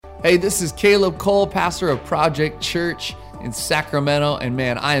Hey, this is Caleb Cole, pastor of Project Church in Sacramento. And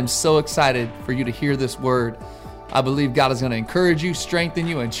man, I am so excited for you to hear this word. I believe God is going to encourage you, strengthen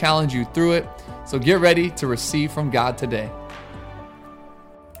you, and challenge you through it. So get ready to receive from God today.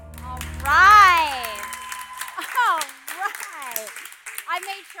 All right. I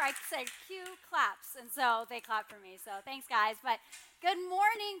made sure I said cue claps, and so they clapped for me. So thanks, guys. But good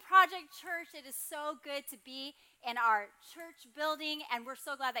morning, Project Church. It is so good to be in our church building, and we're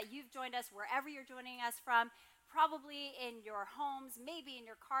so glad that you've joined us wherever you're joining us from, probably in your homes, maybe in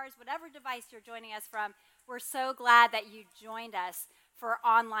your cars, whatever device you're joining us from. We're so glad that you joined us for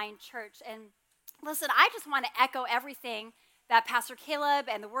online church. And listen, I just want to echo everything that Pastor Caleb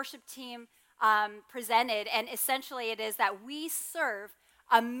and the worship team presented, and essentially it is that we serve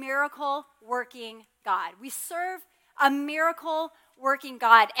a miracle-working God. We serve a miracle-working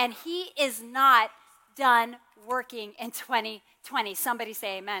God, and He is not done working in 2020. Somebody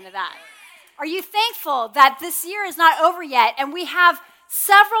say amen to that. Are you thankful that this year is not over yet, and we have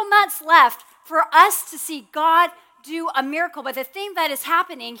several months left for us to see God do a miracle? But the thing that is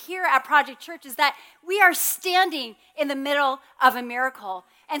happening here at Project Church is that we are standing in the middle of a miracle.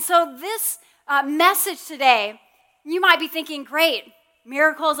 And so this message today, you might be thinking, great,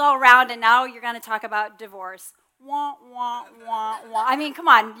 miracles all around, and now you're going to talk about divorce. Wah, wah, wah, wah. I mean, come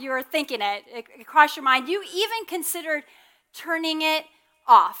on, you were thinking it crossed your mind. You even considered turning it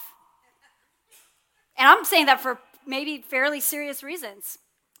off. And I'm saying that for maybe fairly serious reasons.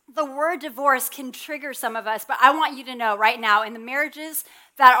 The word divorce can trigger some of us, but I want you to know right now, in the marriages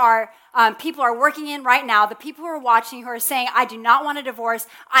that people are working in right now, the people who are watching who are saying, I do not want a divorce,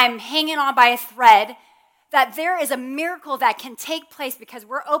 I'm hanging on by a thread, that there is a miracle that can take place because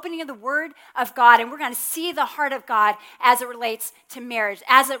we're opening the Word of God and we're going to see the heart of God as it relates to marriage,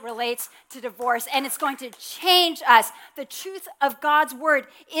 as it relates to divorce, and it's going to change us. The truth of God's Word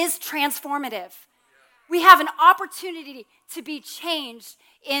is transformative. We have an opportunity to be changed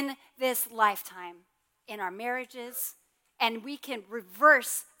in this lifetime, in our marriages, and we can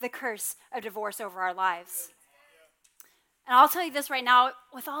reverse the curse of divorce over our lives. And I'll tell you this right now,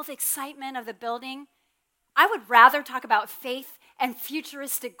 with all the excitement of the building, I would rather talk about faith and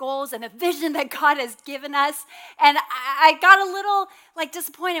futuristic goals and the vision that God has given us. And I got a little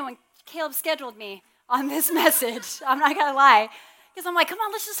disappointed when Caleb scheduled me on this message. I'm not going to lie. Because I'm like, come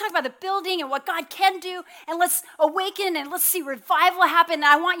on, let's just talk about the building and what God can do, and let's awaken and let's see revival happen. And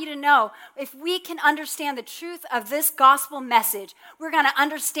I want you to know, if we can understand the truth of this gospel message, we're going to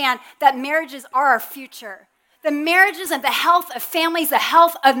understand that marriages are our future. The marriages and the health of families, the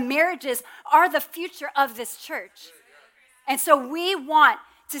health of marriages are the future of this church. And so we want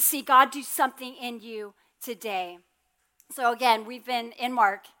to see God do something in you today. So again, we've been in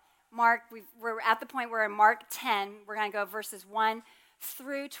Mark, we're at the point where in Mark 10, we're going to go verses 1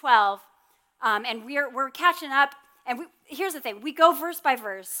 through 12, and we're catching up. And here's the thing, we go verse by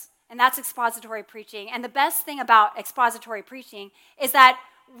verse, and that's expository preaching. And the best thing about expository preaching is that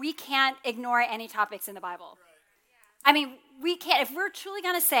we can't ignore any topics in the Bible. I mean, we can't, if we're truly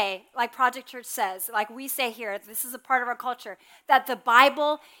going to say, like Project Church says, like we say here, this is a part of our culture, that the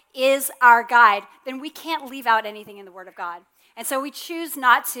Bible is our guide, then we can't leave out anything in the Word of God. And so we choose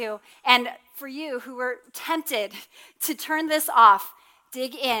not to. And for you who were tempted to turn this off,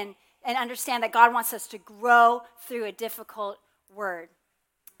 dig in and understand that God wants us to grow through a difficult word.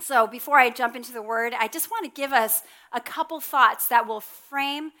 So before I jump into the word, I just want to give us a couple thoughts that will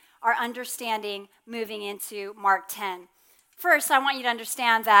frame our understanding moving into Mark 10. First, I want you to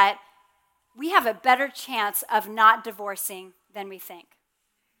understand that we have a better chance of not divorcing than we think.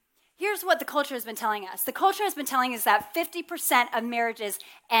 Here's what the culture has been telling us. The culture has been telling us that 50% of marriages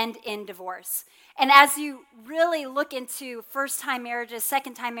end in divorce. And as you really look into first-time marriages,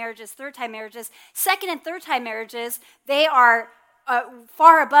 second-time marriages, third-time marriages, second and third-time marriages, they are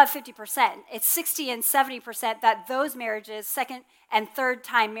far above 50%. It's 60 and 70% that those marriages, second and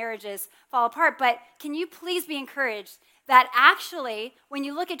third-time marriages, fall apart. But can you please be encouraged that actually, when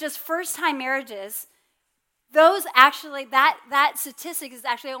you look at just first-time marriages, those actually, that statistic is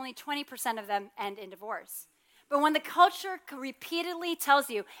actually only 20% of them end in divorce. But when the culture repeatedly tells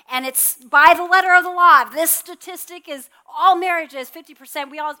you, and it's by the letter of the law, this statistic is all marriages,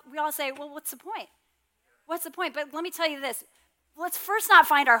 50%, we all say, well, what's the point? What's the point? But let me tell you this. Let's first not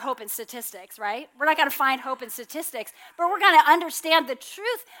find our hope in statistics, right? We're not going to find hope in statistics, but we're going to understand the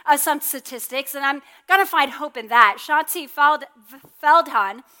truth of some statistics, and I'm going to find hope in that. Shanti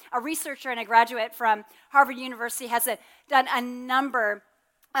Feldhahn, a researcher and a graduate from Harvard University, has done a number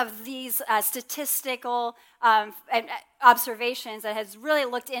of these statistical observations that has really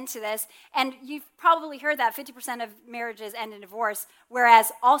looked into this, and you've probably heard that 50% of marriages end in divorce,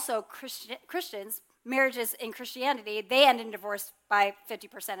 whereas also Christians, marriages in Christianity, they end in divorce by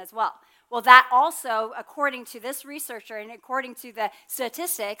 50% as well. Well, that also, according to this researcher and according to the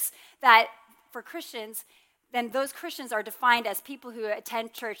statistics, that for Christians, then those Christians are defined as people who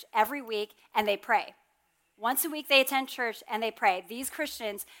attend church every week and they pray. Once a week they attend church and they pray. These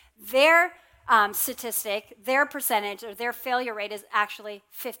Christians, their statistic, their percentage, or their failure rate is actually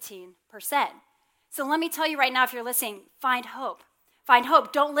 15%. So let me tell you right now, if you're listening, find hope. Find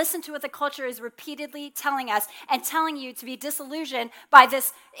hope. Don't listen to what the culture is repeatedly telling us and telling you to be disillusioned by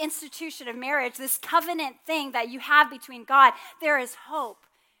this institution of marriage, this covenant thing that you have between God. There is hope.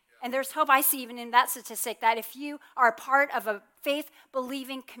 And there's hope I see even in that statistic that if you are a part of a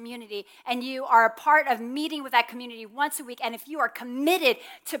faith-believing community and you are a part of meeting with that community once a week, and if you are committed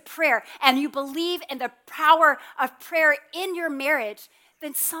to prayer and you believe in the power of prayer in your marriage,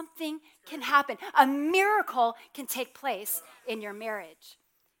 then something can happen. A miracle can take place in your marriage.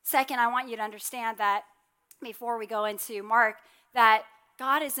 Second, I want you to understand that before we go into Mark, that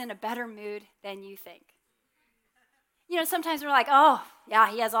God is in a better mood than you think. You know, sometimes we're like, oh,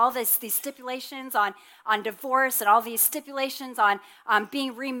 yeah, he has all these stipulations on divorce and all these stipulations on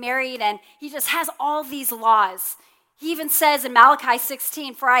being remarried, and he just has all these laws. He even says in Malachi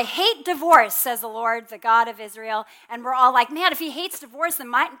 16, "For I hate divorce, says the Lord, the God of Israel." And we're all like, man, if he hates divorce,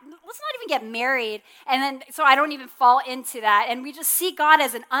 then let's not even get married. And then, so I don't even fall into that. And we just see God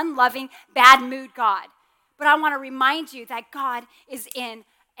as an unloving, bad mood God. But I want to remind you that God is in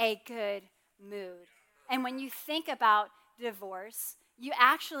a good mood. And when you think about divorce, you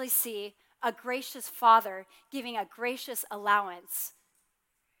actually see a gracious father giving a gracious allowance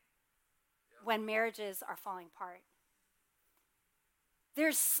when marriages are falling apart.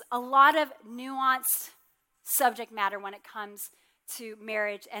 There's a lot of nuanced subject matter when it comes to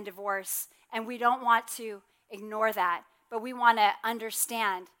marriage and divorce, and we don't want to ignore that, but we want to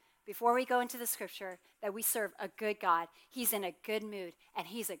understand before we go into the scripture that we serve a good God. He's in a good mood, and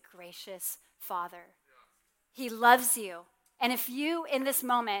he's a gracious father. He loves you. And if you, in this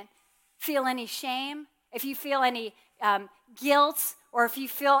moment, feel any shame, if you feel any guilt, or if you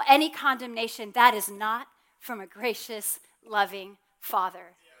feel any condemnation, that is not from a gracious, loving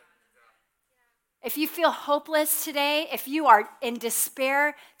Father. If you feel hopeless today, if you are in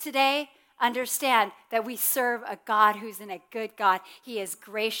despair today, understand that we serve a God who's in a good God. He is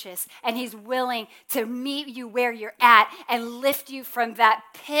gracious, and he's willing to meet you where you're at and lift you from that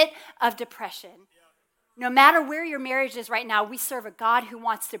pit of depression. No matter where your marriage is right now, we serve a God who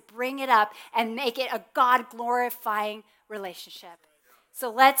wants to bring it up and make it a God-glorifying relationship.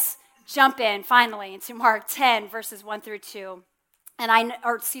 So let's jump in finally into Mark 10, verses 1 through 2.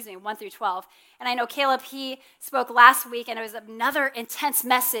 1 through 12. And I know Caleb, he spoke last week, and it was another intense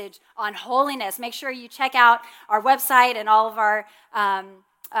message on holiness. Make sure you check out our website and all of our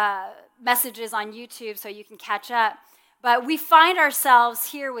messages on YouTube so you can catch up. But we find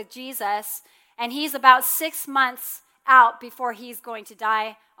ourselves here with Jesus, and he's about 6 months out before he's going to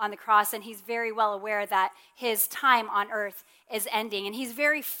die on the cross, and he's very well aware that his time on earth is ending. And he's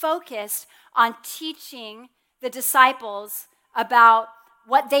very focused on teaching the disciples about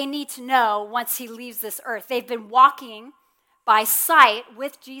what they need to know once he leaves this earth. They've been walking by sight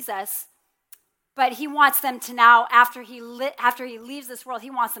with Jesus, but he wants them to now, after he leaves this world, he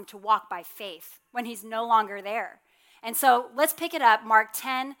wants them to walk by faith when he's no longer there. And so let's pick it up, Mark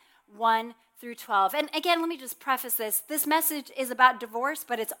 10, 1 through 12. And again, let me just preface this. This message is about divorce,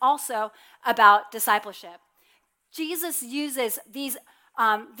 but it's also about discipleship. Jesus uses these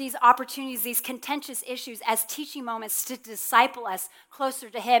opportunities, these contentious issues as teaching moments to disciple us closer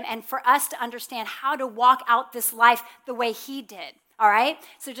to him and for us to understand how to walk out this life the way he did. All right?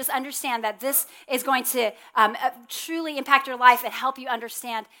 So just understand that this is going to truly impact your life and help you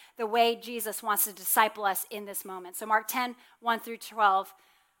understand the way Jesus wants to disciple us in this moment. So Mark 10, 1 through 12,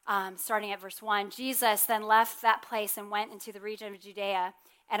 starting at verse 1. Jesus then left that place and went into the region of Judea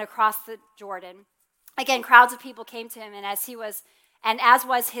and across the Jordan. Again, crowds of people came to him, and as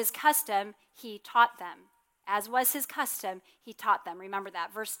was his custom, he taught them. As was his custom, he taught them. Remember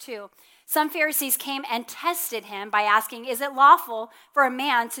that. Verse 2. Some Pharisees came and tested him by asking, "Is it lawful for a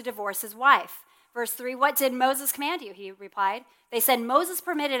man to divorce his wife?" Verse 3. "What did Moses command you?" He replied. They said, "Moses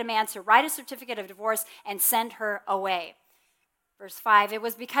permitted a man to write a certificate of divorce and send her away." Verse 5. "It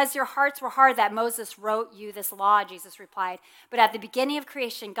was because your hearts were hard that Moses wrote you this law," Jesus replied. "But at the beginning of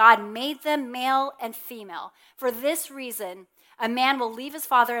creation, God made them male and female. For this reason, A man will leave his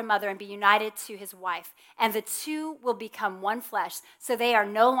father and mother and be united to his wife, and the two will become one flesh. So they are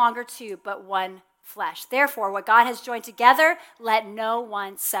no longer two, but one flesh. Therefore, what God has joined together, let no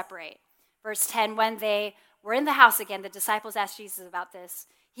one separate. Verse 10, when they were in the house again, the disciples asked Jesus about this.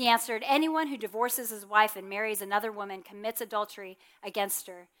 He answered, anyone who divorces his wife and marries another woman commits adultery against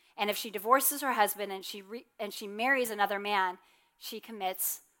her. And if she divorces her husband and she marries another man, she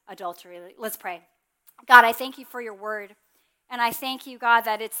commits adultery. Let's pray. God, I thank you for your word. And I thank you, God,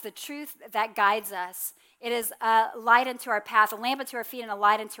 that it's the truth that guides us. It is a light unto our path, a lamp unto our feet, and a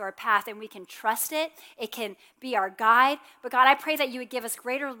light unto our path, and we can trust it. It can be our guide. But God, I pray that you would give us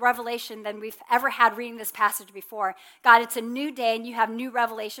greater revelation than we've ever had reading this passage before. God, it's a new day, and you have new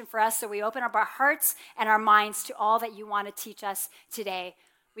revelation for us, so we open up our hearts and our minds to all that you want to teach us today.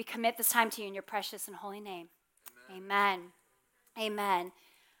 We commit this time to you in your precious and holy name. Amen. Amen.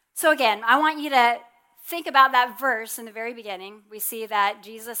 So again, I want you to think about that verse in the very beginning. We see that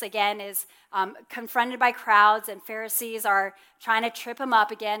Jesus, again, is confronted by crowds, and Pharisees are trying to trip him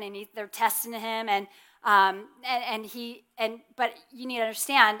up again, and they're testing him. But you need to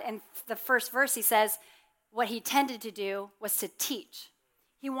understand, in the first verse, he says what he tended to do was to teach.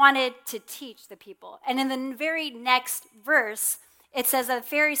 He wanted to teach the people. And in the very next verse, it says that the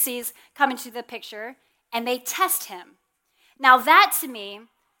Pharisees come into the picture, and they test him. Now that, to me,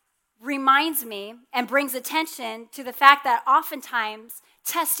 reminds me and brings attention to the fact that oftentimes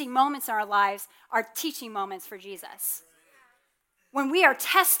testing moments in our lives are teaching moments for Jesus. When we are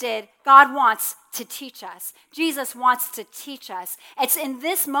tested, God wants to teach us. Jesus wants to teach us. It's in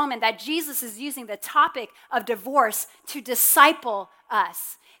this moment that Jesus is using the topic of divorce to disciple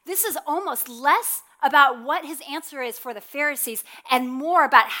us. This is almost less about what his answer is for the Pharisees and more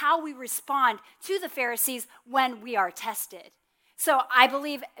about how we respond to the Pharisees when we are tested. So I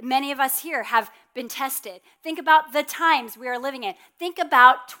believe many of us here have been tested. Think about the times we are living in. Think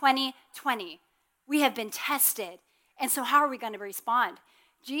about 2020. We have been tested. And so how are we going to respond?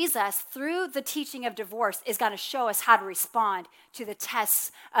 Jesus, through the teaching of divorce, is going to show us how to respond to the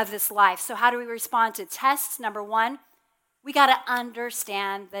tests of this life. So how do we respond to tests? Number one, we got to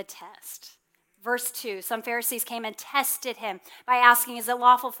understand the test. Verse 2, some Pharisees came and tested him by asking, is it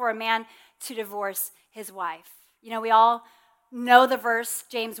lawful for a man to divorce his wife? You know, we all know the verse,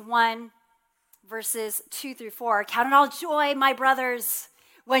 James 1, verses 2 through 4. Count it all joy, my brothers,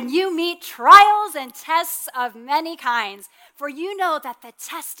 when you meet trials and tests of many kinds, for you know that the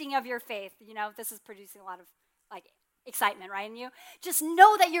testing of your faith, this is producing a lot of excitement, right, in you? Just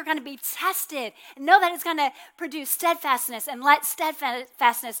know that you're going to be tested, and know that it's going to produce steadfastness, and let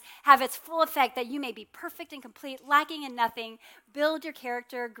steadfastness have its full effect, that you may be perfect and complete, lacking in nothing, build your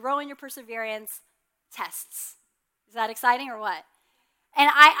character, grow in your perseverance. Tests. Is that exciting or what? And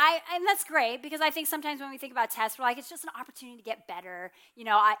and that's great, because I think sometimes when we think about tests, we're like, it's just an opportunity to get better.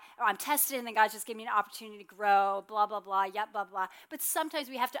 I'm tested, and then God's just giving me an opportunity to grow, blah, blah, blah, yep, blah, blah. But sometimes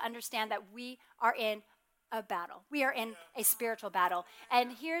we have to understand that we are in a battle. We are in a spiritual battle.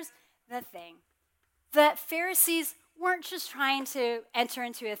 And here's the thing. The Pharisees weren't just trying to enter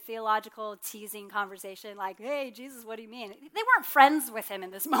into a theological teasing conversation like, hey, Jesus, what do you mean? They weren't friends with him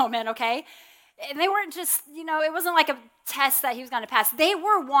in this moment, okay? And they weren't just, it wasn't like a test that he was going to pass. They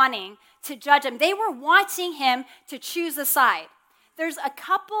were wanting to judge him. They were wanting him to choose a side. There's a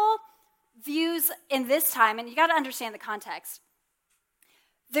couple views in this time, and you got to understand the context.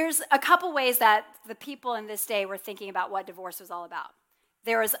 There's a couple ways that the people in this day were thinking about what divorce was all about.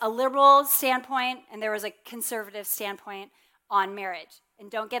 There was a liberal standpoint, and there was a conservative standpoint on marriage.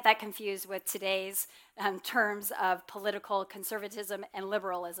 And don't get that confused with today's terms of political conservatism and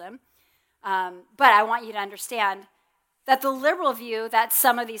liberalism. But I want you to understand that the liberal view that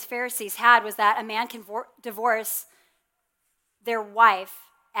some of these Pharisees had was that a man can divorce their wife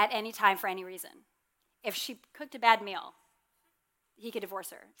at any time for any reason. If she cooked a bad meal, he could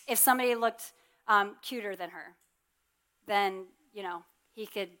divorce her. If somebody looked cuter than her, then, he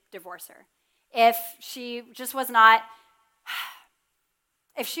could divorce her. If she just was not,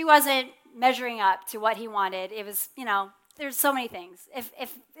 if she wasn't measuring up to what he wanted, it was, there's so many things.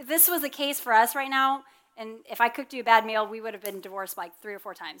 If this was the case for us right now, and if I cooked you a bad meal, we would have been divorced like 3 or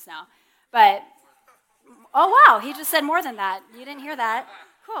 4 times now. But, oh, wow, he just said more than that. You didn't hear that?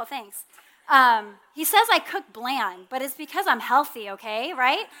 Cool, thanks. He says I cook bland, but it's because I'm healthy, okay,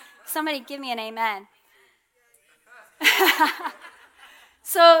 right? Somebody give me an amen.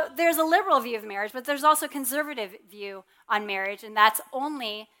 So there's a liberal view of marriage, but there's also a conservative view on marriage, and that's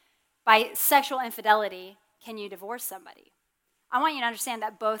only by sexual infidelity can you divorce somebody. I want you to understand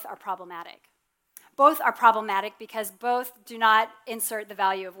that both are problematic. Both are problematic because both do not insert the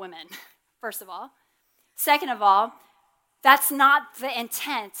value of women, first of all. Second of all, that's not the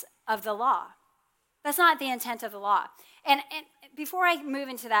intent of the law. That's not the intent of the law. And before I move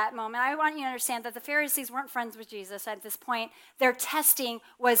into that moment, I want you to understand that the Pharisees weren't friends with Jesus at this point. Their testing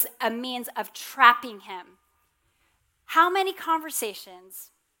was a means of trapping him. How many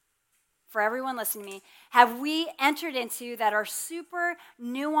conversations, for everyone listening to me, have we entered into that are super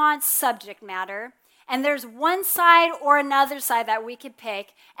nuanced subject matter, and there's one side or another side that we could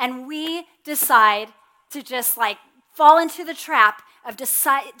pick, and we decide to just like fall into the trap of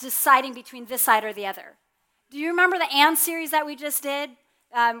deciding between this side or the other? Do you remember the "and" series that we just did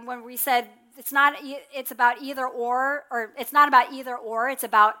when we said it's about either or it's not about either or, it's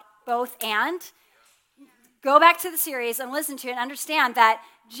about both and? Go back to the series and listen to it and understand that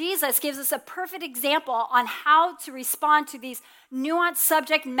Jesus gives us a perfect example on how to respond to these nuanced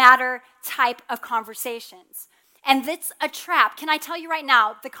subject matter type of conversations. And it's a trap. Can I tell you right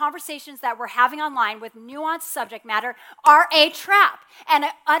now, the conversations that we're having online with nuanced subject matter are a trap and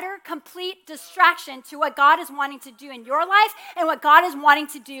an utter, complete distraction to what God is wanting to do in your life and what God is wanting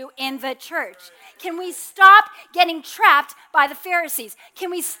to do in the church. Can we stop getting trapped by the Pharisees?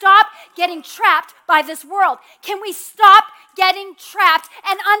 Can we stop getting trapped by this world? Can we stop getting trapped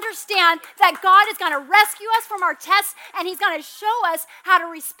and understand that God is going to rescue us from our tests, and he's going to show us how to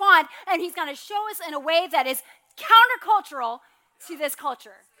respond, and he's going to show us in a way that is countercultural to this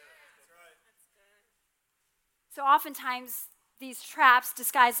culture. So oftentimes, these traps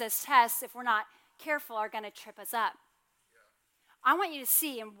disguised as tests, if we're not careful, are going to trip us up. I want you to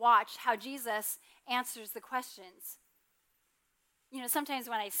see and watch how Jesus answers the questions. You know, sometimes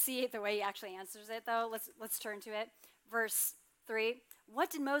when I see it the way he actually answers it, though, let's turn to it. Verse 3, "What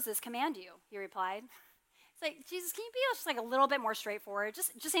did Moses command you?" He replied. It's like, Jesus, can you be just like a little bit more straightforward?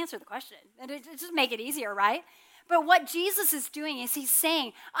 Just answer the question. And it just make it easier, right? But what Jesus is doing is he's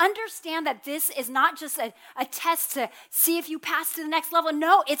saying, understand that this is not just a test to see if you pass to the next level.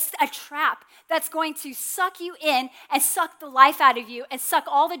 No, it's a trap that's going to suck you in and suck the life out of you and suck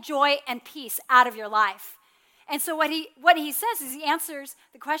all the joy and peace out of your life. And so what he says is he answers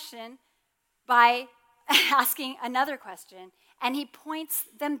the question by asking another question, and he points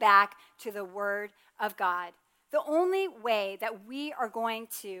them back to the Word of God. The only way that we are going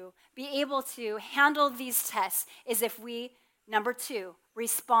to be able to handle these tests is if we, number 2,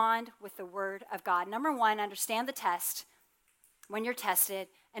 respond with the Word of God. Number 1, understand the test when you're tested.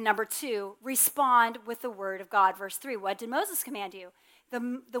 And number 2, respond with the Word of God. Verse 3, "What did Moses command you?"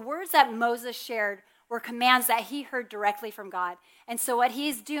 The words that Moses shared were commands that he heard directly from God. And so what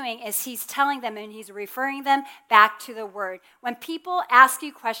he's doing is he's telling them and he's referring them back to the Word. When people ask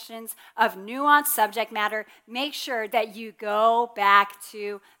you questions of nuanced subject matter, make sure that you go back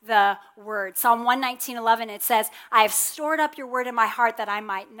to the Word. Psalm 119:11, it says, "I have stored up your word in my heart that I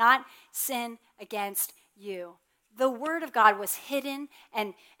might not sin against you." The Word of God was hidden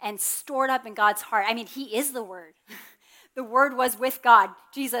and stored up in God's heart. I mean, he is the Word. The Word was with God.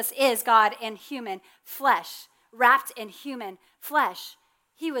 Jesus is God in human flesh, wrapped in human flesh.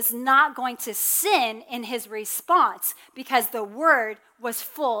 He was not going to sin in his response because the Word was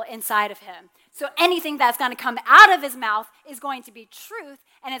full inside of him. So anything that's going to come out of his mouth is going to be truth,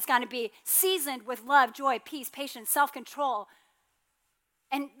 and it's going to be seasoned with love, joy, peace, patience, self-control.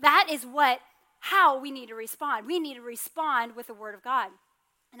 And that is how we need to respond. We need to respond with the Word of God.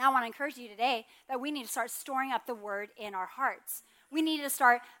 And I want to encourage you today that we need to start storing up the Word in our hearts. We need to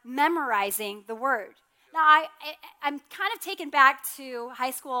start memorizing the Word. Now, I'm kind of taken back to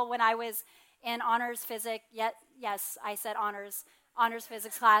high school when I was in honors physics. Yes, I said honors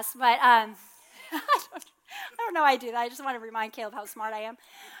physics class. But I don't know why I do that. I just want to remind Caleb how smart I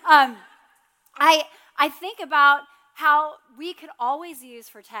am. I think about how we could always use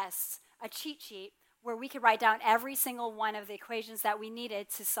for tests a cheat sheet where we could write down every single one of the equations that we needed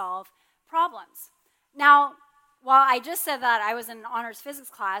to solve problems. Now, while I just said that I was in an honors physics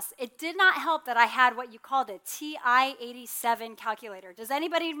class, it did not help that I had what you called a TI-87 calculator. Does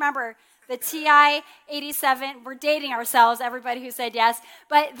anybody remember the TI-87? We're dating ourselves, everybody who said yes.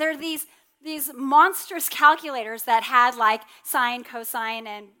 But they're these monstrous calculators that had like sine, cosine,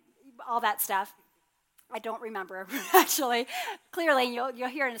 and all that stuff. I don't remember, actually. Clearly, you'll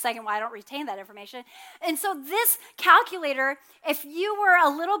hear in a second why I don't retain that information. And so this calculator, if you were a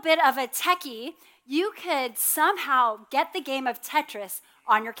little bit of a techie, you could somehow get the game of Tetris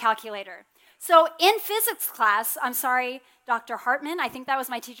on your calculator. So in physics class, I'm sorry, Dr. Hartman, I think that was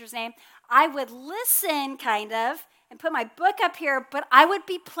my teacher's name, I would listen kind of and put my book up here, but I would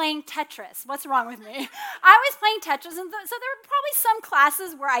be playing Tetris. What's wrong with me? I was playing Tetris, and so there were probably some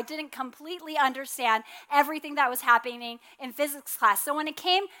classes where I didn't completely understand everything that was happening in physics class. So when it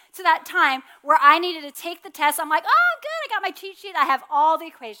came to that time where I needed to take the test, I'm like, oh, good, I got my cheat sheet. I have all the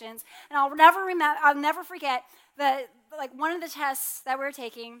equations, and I'll never forget one of the tests that we were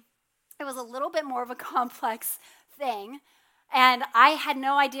taking. It was a little bit more of a complex thing, and I had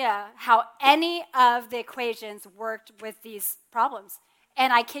no idea how any of the equations worked with these problems.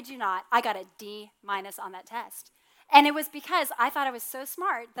 And I kid you not, I got a D- on that test. And it was because I thought I was so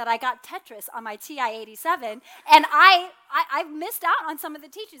smart that I got Tetris on my TI-87, and I missed out on some of the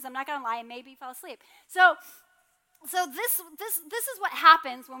teachings. I'm not going to lie, I maybe fell asleep. So this is what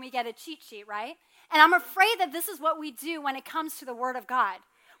happens when we get a cheat sheet, right? And I'm afraid that this is what we do when it comes to the Word of God.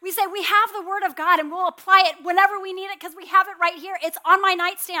 We say we have the Word of God and we'll apply it whenever we need it because we have it right here. It's on my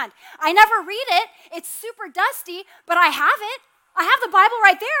nightstand. I never read it. It's super dusty, but I have it. I have the Bible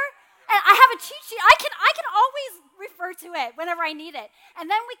right there. And I have a cheat sheet. I can always refer to it whenever I need it.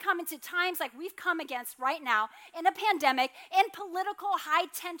 And then we come into times like we've come against right now in a pandemic, in political high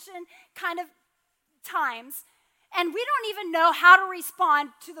tension kind of times. And we don't even know how to respond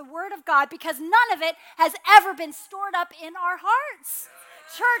to the Word of God because none of it has ever been stored up in our hearts.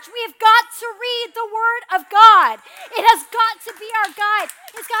 Church, we've got to read the Word of God. It has got to be our guide.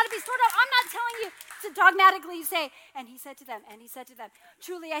 It's got to be stored up. I'm not telling you to dogmatically say, and he said to them, and he said to them,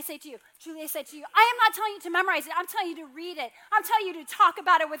 truly I say to you, truly I say to you. I am not telling you to memorize it. I'm telling you to read it. I'm telling you to talk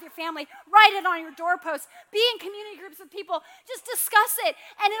about it with your family. Write it on your doorpost. Be in community groups with people. Just discuss it,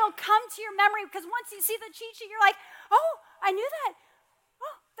 and it'll come to your memory because once you see the cheat sheet, you're like, oh, I knew that.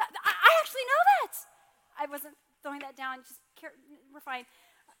 Oh, I actually know that. I wasn't throwing that down. We're fine.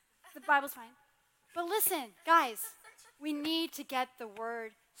 The Bible's fine. But listen, guys, we need to get the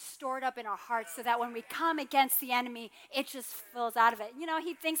Word stored up in our hearts so that when we come against the enemy, it just fills out of it. You know,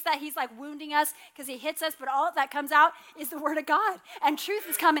 he thinks that he's like wounding us because he hits us, but all that comes out is the Word of God, and truth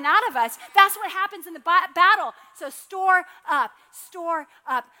is coming out of us. That's what happens in the battle. So store up,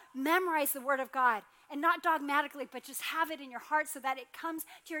 memorize the Word of God. And not dogmatically, but just have it in your heart so that it comes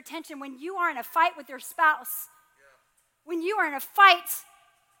to your attention when you are in a fight with your spouse. When you are in a fight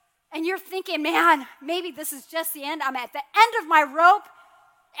and you're thinking, man, maybe this is just the end. I'm at the end of my rope,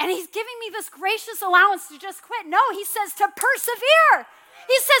 and he's giving me this gracious allowance to just quit. No, he says to persevere.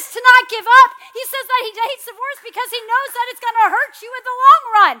 He says to not give up. He says that he hates divorce because he knows that it's going to hurt you in the long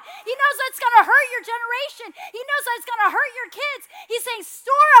run. He knows that it's going to hurt your generation. He knows that it's going to hurt your kids. He's saying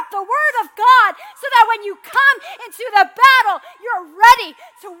store up the Word of God so that when you come into the battle, you're ready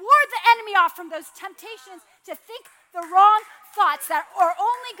to ward the enemy off from those temptations to think the wrong thoughts that are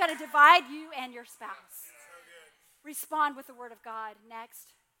only going to divide you and your spouse. Respond with the Word of God.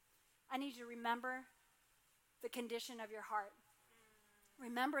 Next, I need you to remember the condition of your heart.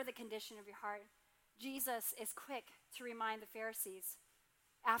 Remember the condition of your heart. Jesus is quick to remind the Pharisees.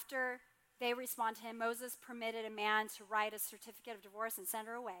 After they respond to him, Moses permitted a man to write a certificate of divorce and send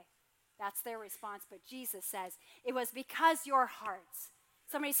her away. That's their response. But Jesus says, it was because your hearts,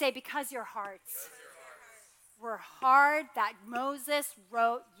 somebody say, because your hearts were hard that Moses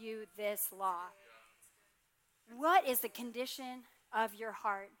wrote you this law. What is the condition of your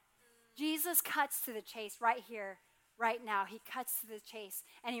heart? Jesus cuts to the chase right here, right now. He cuts to the chase,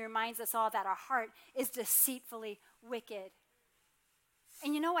 and he reminds us all that our heart is deceitfully wicked.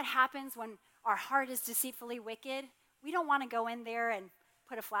 And you know what happens when our heart is deceitfully wicked? We don't want to go in there and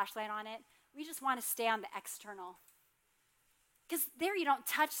put a flashlight on it. We just want to stay on the external. Because there you don't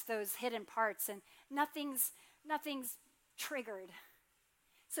touch those hidden parts, and nothing's triggered.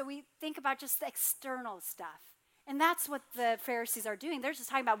 So we think about just the external stuff. And that's what the Pharisees are doing. They're just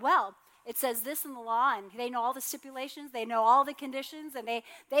talking about, well, it says this in the law, and they know all the stipulations, they know all the conditions, and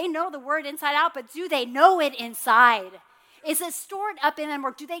they know the word inside out, but do they know it inside? Is it stored up in them,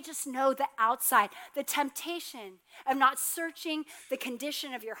 or do they just know the outside? The temptation of not searching the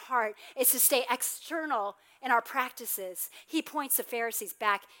condition of your heart is to stay external in our practices. He points the Pharisees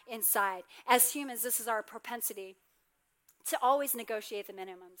back inside. As humans, this is our propensity to always negotiate the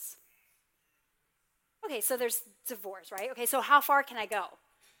minimums. Okay, so there's divorce, right? Okay, so how far can I go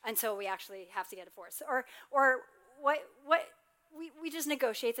until we actually have to get divorced? Or what we just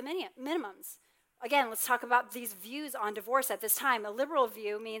negotiate the minimums. Again, let's talk about these views on divorce at this time. A liberal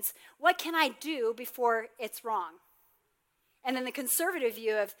view means, what can I do before it's wrong? And then the conservative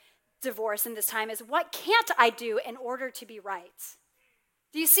view of divorce in this time is, what can't I do in order to be right?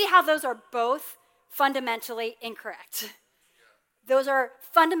 Do you see how those are both fundamentally incorrect? Those are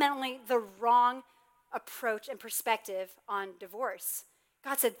fundamentally the wrong approach and perspective on divorce.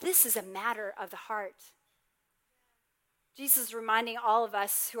 God said, this is a matter of the heart. Jesus is reminding all of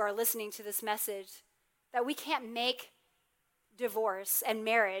us who are listening to this message that we can't make divorce and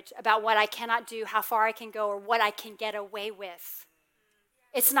marriage about what I cannot do, how far I can go, or what I can get away with.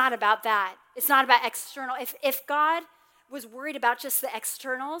 It's not about that. It's not about external. If God was worried about just the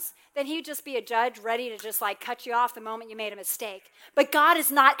externals, then he'd just be a judge ready to just like cut you off the moment you made a mistake. But God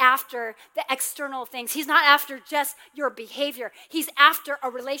is not after the external things. He's not after just your behavior. He's after a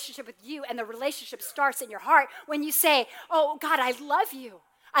relationship with you, and the relationship starts in your heart when you say, oh, God, I love you.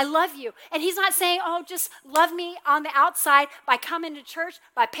 I love you. And he's not saying, oh, just love me on the outside by coming to church,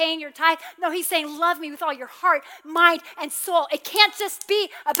 by paying your tithe. No, he's saying, love me with all your heart, mind, and soul. It can't just be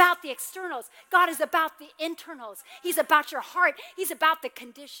about the externals. God is about the internals. He's about your heart. He's about the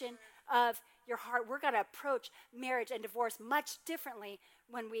condition of your heart. We're going to approach marriage and divorce much differently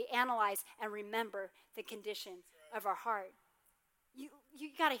when we analyze and remember the condition of our heart. You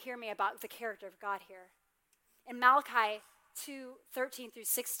got to hear me about the character of God here. In Malachi 2:13 through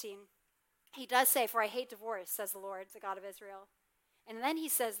 16, he does say, for I hate divorce, says the Lord, the God of Israel. And then he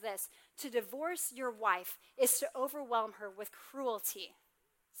says this, to divorce your wife is to overwhelm her with cruelty,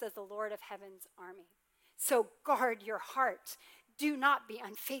 says the Lord of heaven's army. So guard your heart. Do not be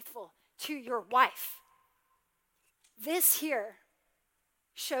unfaithful to your wife. This here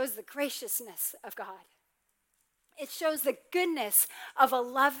shows the graciousness of God. It shows the goodness of a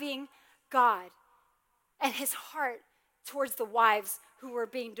loving God and his heart towards the wives who were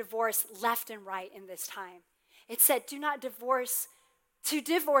being divorced left and right in this time. It said, do not divorce. To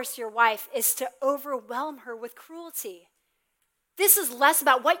divorce your wife is to overwhelm her with cruelty. This is less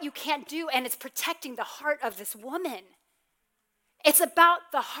about what you can't do, and it's protecting the heart of this woman. It's about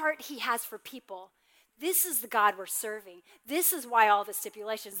the heart he has for people. This is the God we're serving. This is why all the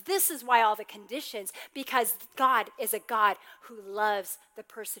stipulations. This is why all the conditions, because God is a God who loves the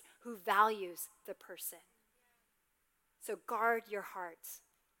person, who values the person. So guard your hearts.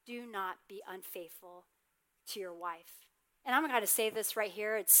 Do not be unfaithful to your wife. And I'm going to say this right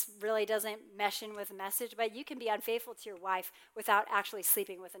here. It really doesn't mesh in with the message, but you can be unfaithful to your wife without actually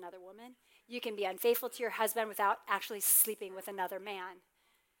sleeping with another woman. You can be unfaithful to your husband without actually sleeping with another man.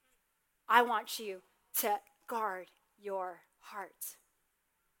 I want you to guard your heart.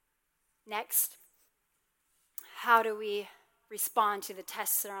 Next, how do we respond to the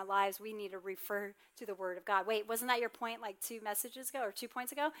tests in our lives? We need to refer to the Word of God. Wait, wasn't that your point like 2 messages ago or 2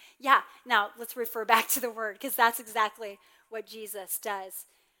 points ago? Yeah, now let's refer back to the Word, because that's exactly what Jesus does.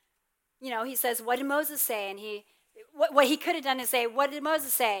 You know, he says, what did Moses say? And what he could have done is say, what did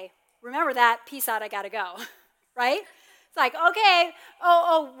Moses say? Remember that, peace out, I gotta go, right? It's like, okay,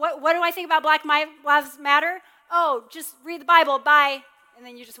 what do I think about Black Lives Matter? Oh, just read the Bible, bye, and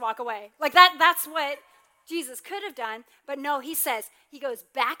then you just walk away. Like that's what Jesus could have done, but no, he says, he goes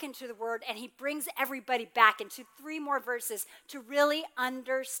back into the Word and he brings everybody back into 3 more verses to really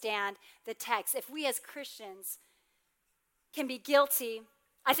understand the text. If we as Christians can be guilty,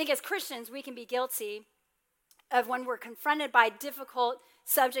 I think as Christians we can be guilty of when we're confronted by difficult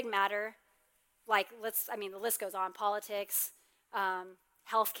subject matter, like the list goes on, politics,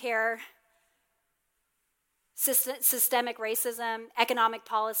 healthcare, systemic racism, economic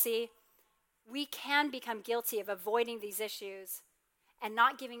policy. We can become guilty of avoiding these issues and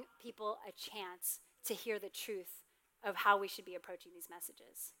not giving people a chance to hear the truth of how we should be approaching these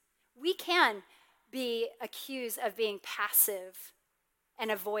messages. We can be accused of being passive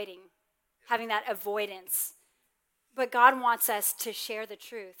and avoiding, having that avoidance. But God wants us to share the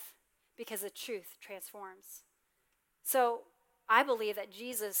truth because the truth transforms. So I believe that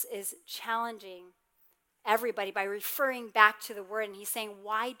Jesus is challenging everybody by referring back to the Word, and he's saying,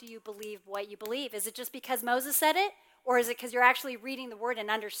 why do you believe what you believe? Is it just because Moses said it, or is it because you're actually reading the Word and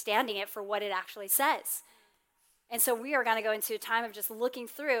understanding it for what it actually says? And so we are going to go into a time of just looking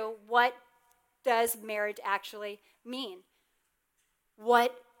through, what does marriage actually mean?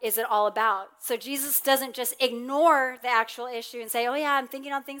 What is it all about? So Jesus doesn't just ignore the actual issue and say, oh yeah, I'm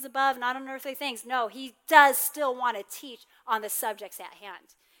thinking on things above, not on earthly things. No, he does still want to teach on the subjects at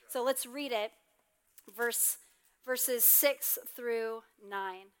hand. So let's read it. Verses 6 through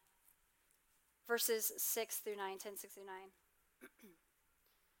 9. Verses 6 through 9, 10, 6 through 9.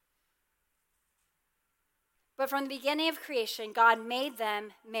 But from the beginning of creation, God made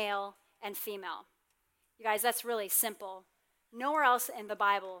them male and female. You guys, that's really simple. Nowhere else in the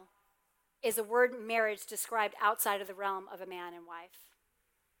Bible is the word marriage described outside of the realm of a man and wife.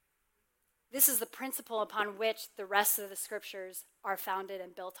 This is the principle upon which the rest of the scriptures are founded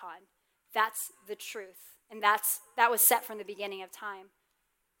and built on. That's the truth. And that was set from the beginning of time.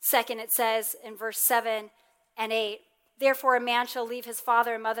 Second, it says in verse 7 and 8, Therefore, a man shall leave his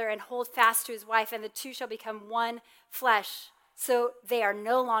father and mother and hold fast to his wife, and the two shall become one flesh. So they are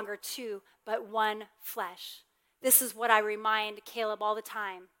no longer two, but one flesh. This is what I remind Caleb all the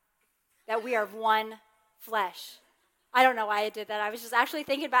time, that we are one flesh. I don't know why I did that. I was just actually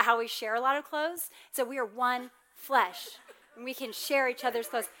thinking about how we share a lot of clothes. So we are one flesh, and we can share each other's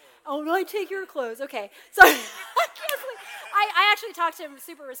clothes. Oh, no, I take your clothes. Okay. So I actually talked to him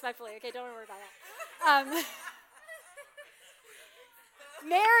super respectfully. Okay, don't worry about that.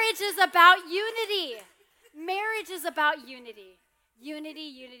 Marriage is about unity. Marriage is about unity. Unity,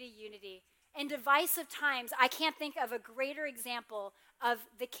 unity, unity. In divisive times, I can't think of a greater example of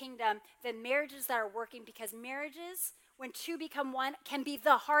the kingdom than marriages that are working, because marriages, when two become one, can be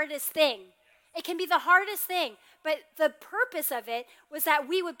the hardest thing. It can be the hardest thing. But the purpose of it was that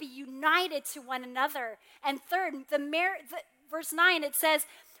we would be united to one another. And third, verse 9, it says,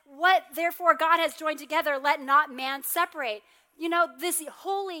 what therefore God has joined together, let not man separate. You know, this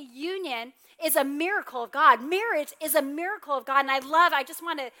holy union is a miracle of God. Marriage is a miracle of God. And I just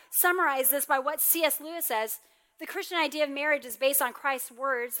want to summarize this by what C.S. Lewis says. The Christian idea of marriage is based on Christ's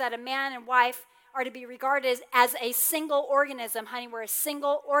words that a man and wife are to be regarded as a single organism. Honey, we're a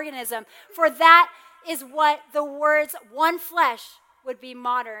single organism. For that is what the words one flesh would be in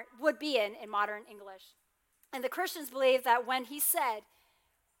modern English. And the Christians believe that when he said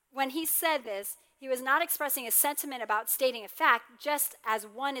this, he was not expressing a sentiment about stating a fact, just as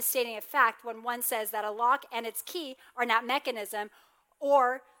one is stating a fact when one says that a lock and its key are not mechanism,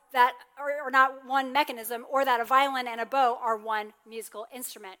 or not one mechanism, or that a violin and a bow are one musical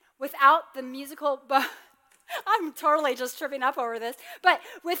instrument. Without the musical bow, I'm totally just tripping up over this, but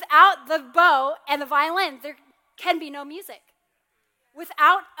without the bow and the violin, there can be no music.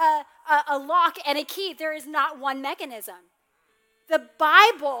 Without a lock and a key, there is not one mechanism. The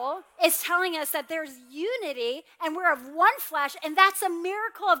Bible is telling us that there's unity and we're of one flesh, and that's a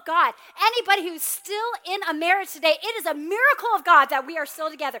miracle of God. Anybody who's still in a marriage today, it is a miracle of God that we are still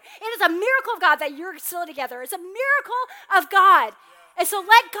together. It is a miracle of God that you're still together. It's a miracle of God. And so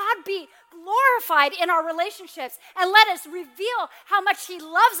let God be glorified in our relationships, and let us reveal how much he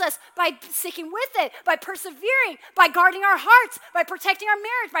loves us by sticking with it, by persevering, by guarding our hearts, by protecting our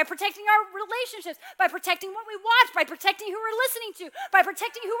marriage, by protecting our relationships, by protecting what we watch, by protecting who we're listening to, by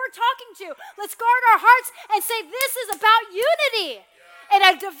protecting who we're talking to. Let's guard our hearts and say this is about unity. In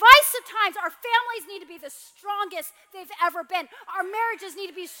a divisive times, our families need to be the strongest they've ever been. Our marriages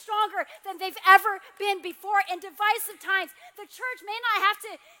need to be stronger than they've ever been before. In divisive times, the church may not have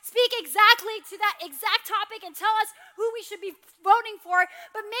to speak exactly to that exact topic and tell us who we should be voting for,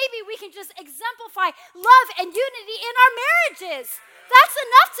 but maybe we can just exemplify love and unity in our marriages. That's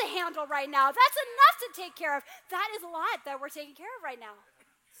enough to handle right now. That's enough to take care of. That is a lot that we're taking care of right now.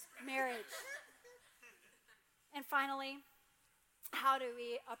 Marriage. And finally, how do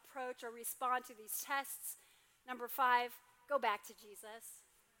we approach or respond to these tests? Number 5, go back to Jesus.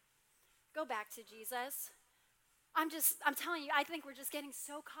 Go back to Jesus. I'm telling you, I think we're just getting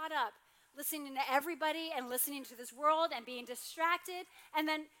so caught up listening to everybody and listening to this world and being distracted. And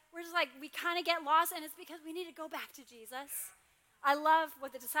then we're just like, we kind of get lost, and it's because we need to go back to Jesus. I love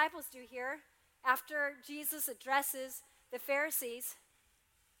what the disciples do here. After Jesus addresses the Pharisees,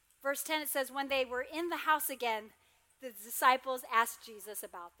 verse 10, it says, when they were in the house again, the disciples asked Jesus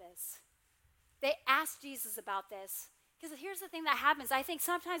about this. They asked Jesus about this. Because here's the thing that happens. I think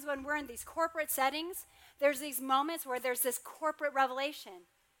sometimes when we're in these corporate settings, there's these moments where there's this corporate revelation.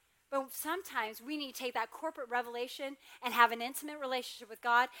 But sometimes we need to take that corporate revelation and have an intimate relationship with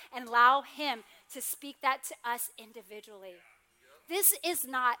God and allow him to speak that to us individually. This is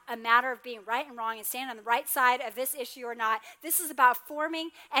not a matter of being right and wrong and standing on the right side of this issue or not. This is about forming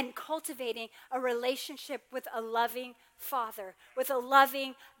and cultivating a relationship with a loving Father, with a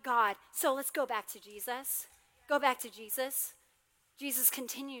loving God. So let's go back to Jesus. Go back to Jesus. Jesus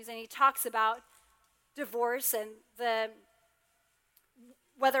continues and he talks about divorce and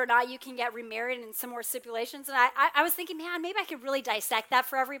whether or not you can get remarried and some more stipulations. And I was thinking, man, maybe I could really dissect that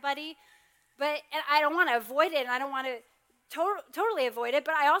for everybody. And I don't want to avoid it, and I don't want to totally avoid it,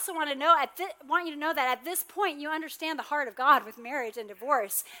 but I also want you to know that at this point you understand the heart of God with marriage and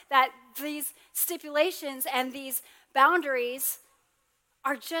divorce, that these stipulations and these boundaries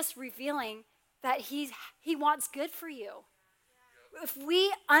are just revealing that he wants good for you. If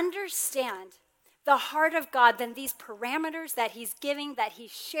we understand the heart of God, then these parameters that he's giving, that he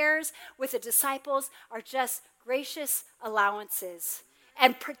shares with the disciples, are just gracious allowances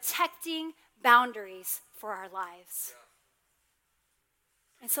and protecting boundaries for our lives.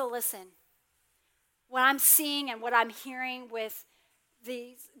 And so listen, what I'm seeing and what I'm hearing with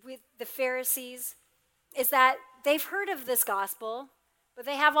the Pharisees is that they've heard of this gospel, but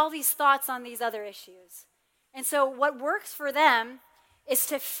they have all these thoughts on these other issues. And so what works for them is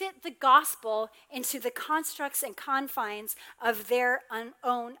to fit the gospel into the constructs and confines of their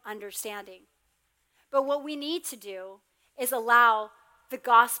own understanding. But what we need to do is allow the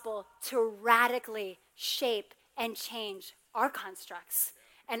gospel to radically shape and change our constructs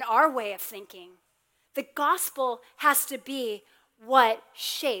and our way of thinking. The gospel has to be what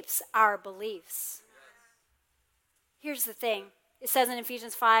shapes our beliefs. Here's the thing. It says in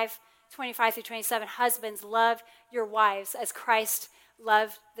Ephesians 5:25-27, husbands, love your wives as Christ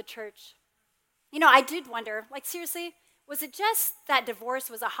loved the church. I did wonder, seriously, was it just that divorce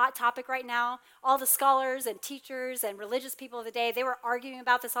was a hot topic right now? All the scholars and teachers and religious people of the day, they were arguing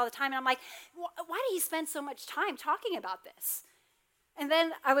about this all the time. And I'm like, why do you spend so much time talking about this? And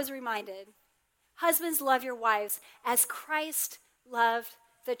then I was reminded, husbands, love your wives as Christ loved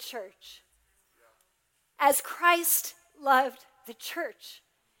the church. As Christ loved the church.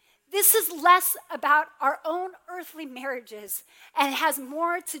 This is less about our own earthly marriages and has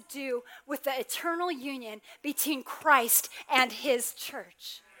more to do with the eternal union between Christ and his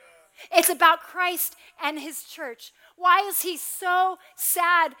church. It's about Christ and his church. Why is he so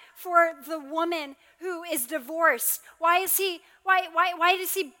sad for the woman who is divorced? Why does he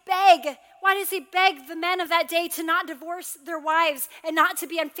beg? Why does he beg the men of that day to not divorce their wives and not to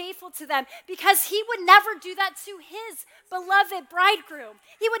be unfaithful to them? Because he would never do that to his beloved bridegroom.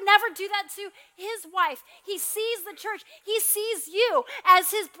 He would never do that to his wife. He sees the church. He sees you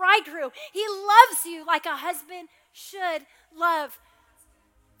as his bridegroom. He loves you like a husband should love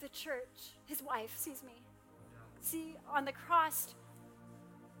the church, his wife, See, on the cross,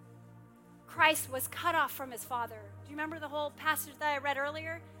 Christ was cut off from his father. Do you remember the whole passage that I read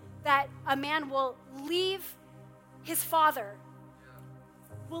earlier? That a man will leave his father,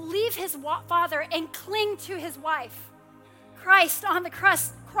 and cling to his wife. Christ on the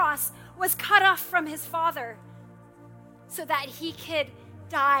cross was cut off from his father so that he could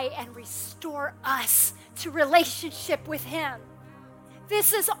die and restore us to relationship with him.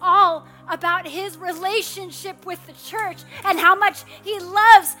 This is all about his relationship with the church and how much he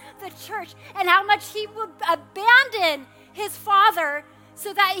loves the church and how much he would abandon his father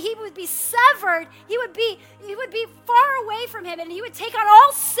so that he would be severed. He would be far away from him, and he would take on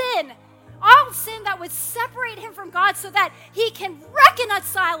all sin that would separate him from God so that he can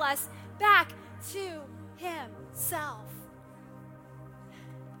reconcile us back to himself.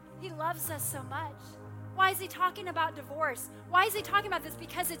 He loves us so much. Why is he talking about divorce? Why is he talking about this?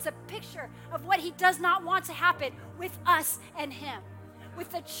 Because it's a picture of what he does not want to happen with us and him,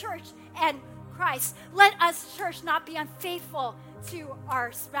 with the church and Christ. Let us, church, not be unfaithful to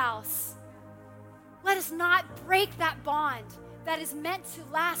our spouse. Let us not break that bond that is meant to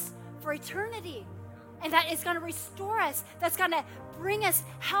last for eternity and that is going to restore us, that's going to bring us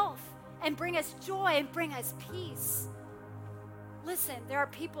health and bring us joy and bring us peace. Listen, there are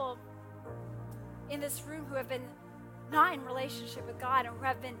people in this room who have been not in relationship with God and who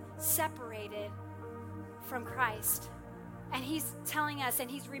have been separated from Christ. And he's telling us and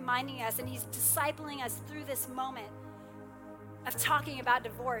he's reminding us and he's discipling us through this moment of talking about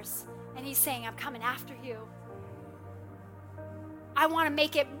divorce. And he's saying, I'm coming after you. I want to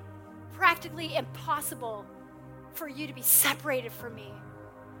make it practically impossible for you to be separated from me.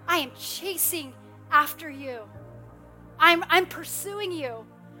 I am chasing after you. I'm pursuing you.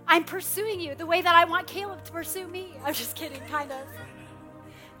 I'm pursuing you the way that I want Caleb to pursue me. I'm just kidding, kind of.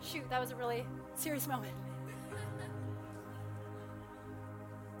 Shoot, that was a really serious moment.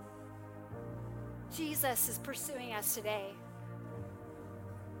 Jesus is pursuing us today.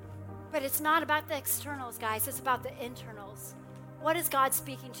 But it's not about the externals, guys. It's about the internals. What is God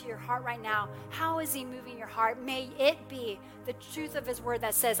speaking to your heart right now? How is he moving your heart? May it be the truth of his word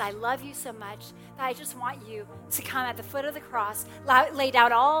that says, I love you so much that I just want you to come at the foot of the cross, lay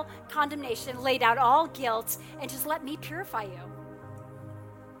down all condemnation, lay down all guilt, and just let me purify you.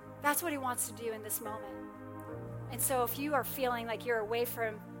 That's what he wants to do in this moment. And so if you are feeling like you're away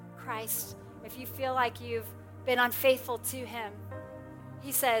from Christ, if you feel like you've been unfaithful to him,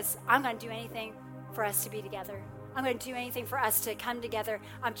 he says, I'm going to do anything for us to be together. I'm going to do anything for us to come together.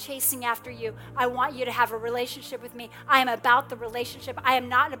 I'm chasing after you. I want you to have a relationship with me. I am about the relationship. I am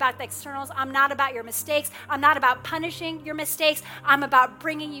not about the externals. I'm not about your mistakes. I'm not about punishing your mistakes. I'm about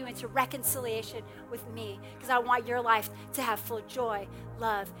bringing you into reconciliation with me because I want your life to have full joy,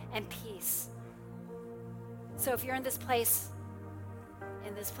 love, and peace. So if you're in this place,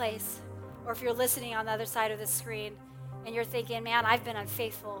 or if you're listening on the other side of the screen and you're thinking, man, I've been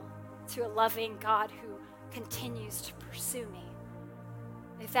unfaithful to a loving God who continues to pursue me.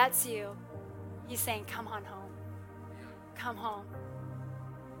 If that's you, He's saying, come on home. Come home.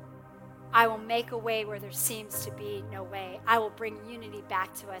 I will make a way where there seems to be no way. I will bring unity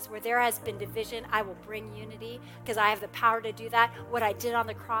back to us. Where there has been division, I will bring unity because I have the power to do that. What I did on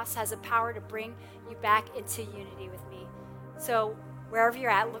the cross has the power to bring you back into unity with me. So wherever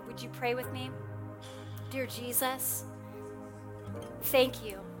you're at, would you pray with me? Dear Jesus, thank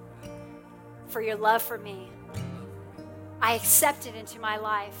you for your love for me. I accept it into my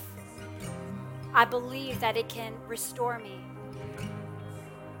life. I believe that it can restore me.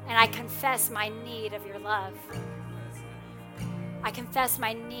 And I confess my need of your love. I confess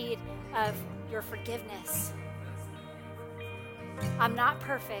my need of your forgiveness. I'm not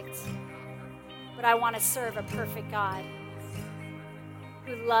perfect, but I want to serve a perfect God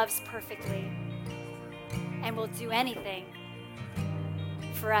who loves perfectly and will do anything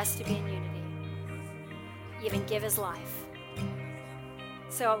for us to be in unity, even give his life.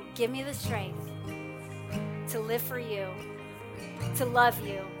 So give me the strength to live for you, to love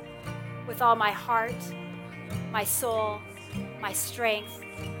you with all my heart, my soul, my strength,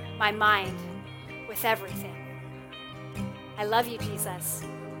 my mind, with everything. I love you, Jesus,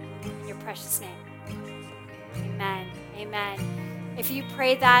 in your precious name. Amen. Amen. If you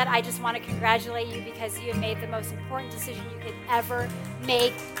prayed that, I just want to congratulate you because you have made the most important decision you could ever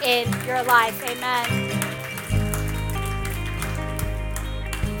make in your life. Amen.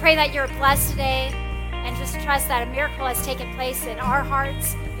 Pray that you're blessed today and just trust that a miracle has taken place in our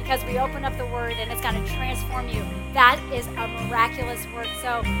hearts because we open up the word and it's going to transform you. That is a miraculous work.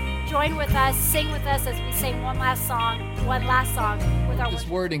 So join with us, sing with us as we sing one last song with our This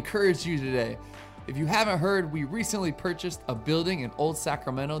word encouraged you today. If you haven't heard, we recently purchased a building in Old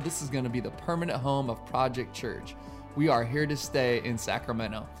Sacramento. This is going to be the permanent home of Project Church. We are here to stay in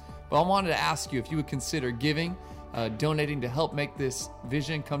Sacramento. But I wanted to ask you if you would consider giving, donating to help make this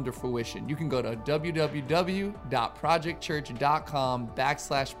vision come to fruition. You can go to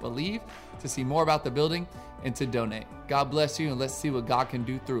www.projectchurch.com/believe to see more about the building and to donate. God bless you, and let's see what God can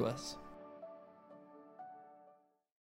do through us.